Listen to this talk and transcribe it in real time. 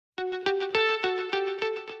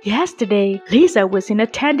Yesterday, Lisa was in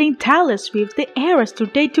attending Taylor Swift The Eras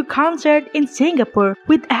Today 2 concert in Singapore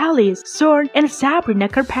with Alice, Sorn, and Sabrina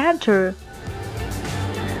Carpenter.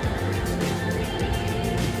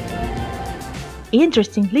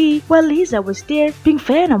 Interestingly, while Lisa was there, Pink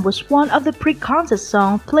Venom was one of the pre-concert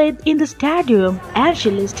songs played in the stadium, and she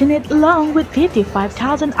listened it along with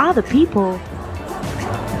 55,000 other people.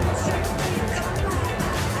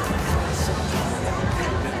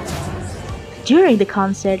 During the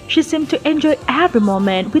concert, she seemed to enjoy every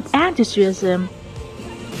moment with enthusiasm.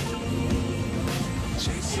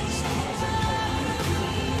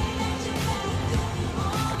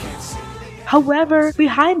 However,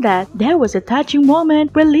 behind that, there was a touching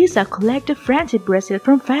moment where Lisa collected friendship bracelets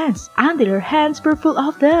from fans until her hands were full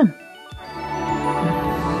of them.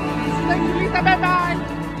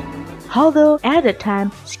 Although at the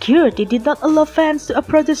time, security did not allow fans to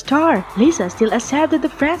approach the star, Lisa still accepted the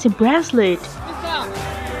friendship bracelet.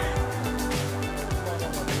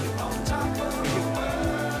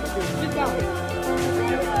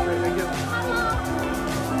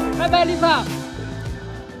 Bye-bye, Lisa!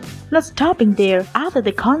 Not stopping there, after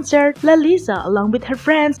the concert, Lalisa along with her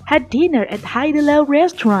friends had dinner at Haidilao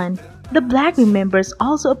restaurant. The BLACKPINK members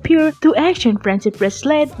also appeared to exchange friendship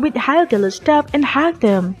bracelets with Haidilao staff and hug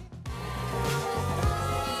them.